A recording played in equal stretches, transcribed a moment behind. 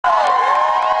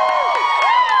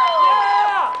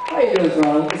you doing,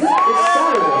 Toronto? It's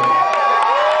Saturday.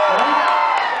 Right?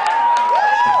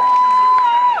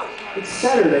 It's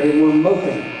Saturday and we're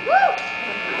moping.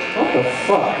 What the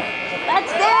fuck?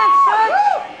 Let's dance, Butch!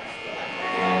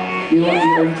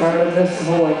 Are you tired of this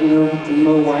whole, like,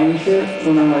 emo whiny shit?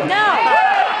 When I'm like, no!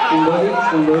 Boogie?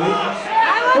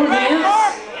 Wanna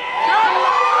dance?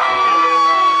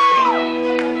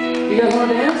 You guys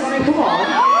wanna dance? I mean, come on.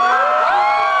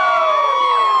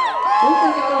 Don't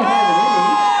think I don't have it in me.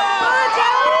 Butch, I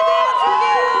wanna dance with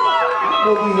you!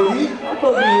 Boogie woogie.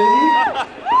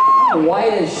 I'm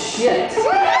white as shit.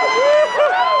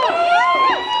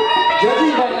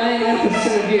 Judging by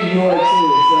 99% of you, you are too.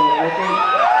 So I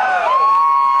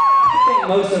think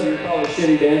most of you are probably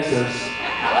shitty dancers.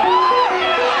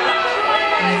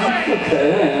 Okay,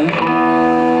 man.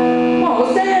 Come on,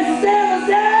 let's dance, let's dance, let's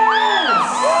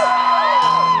dance!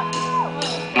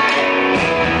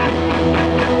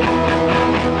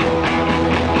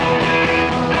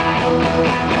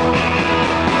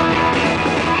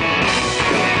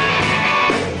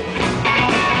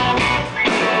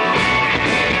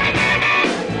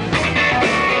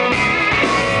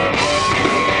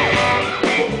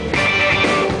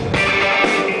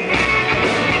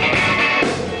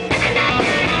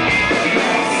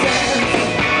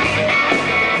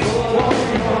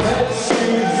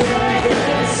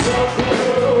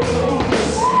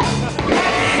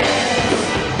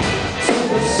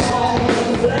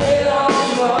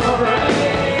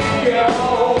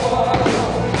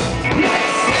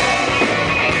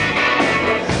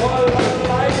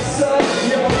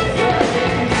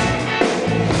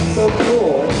 So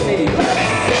cool. Hey.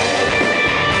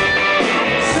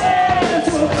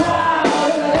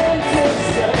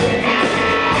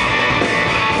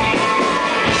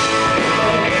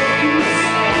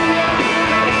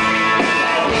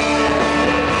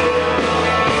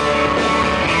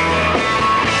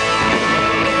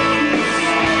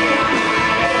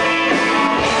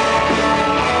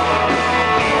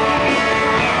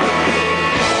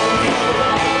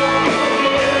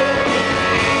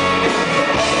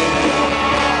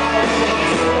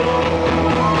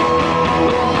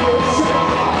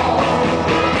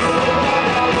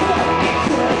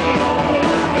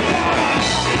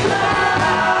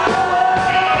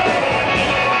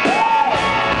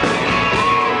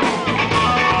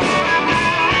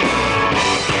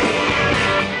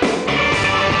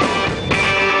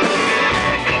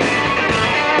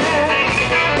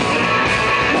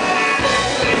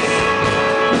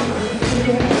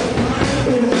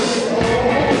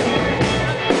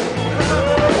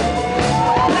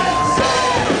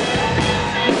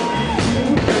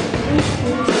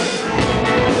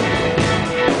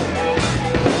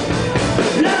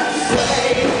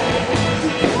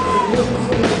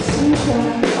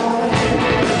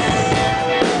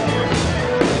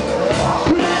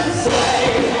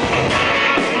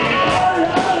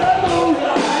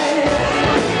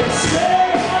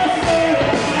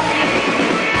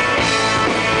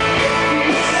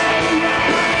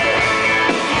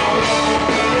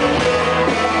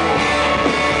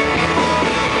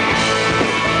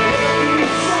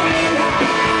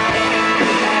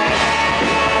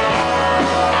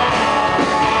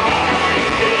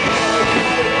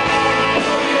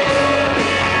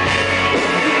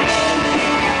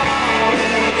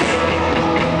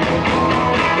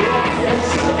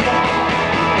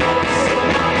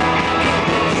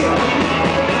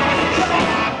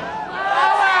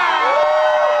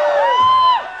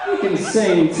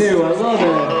 Sing too, I love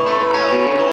it.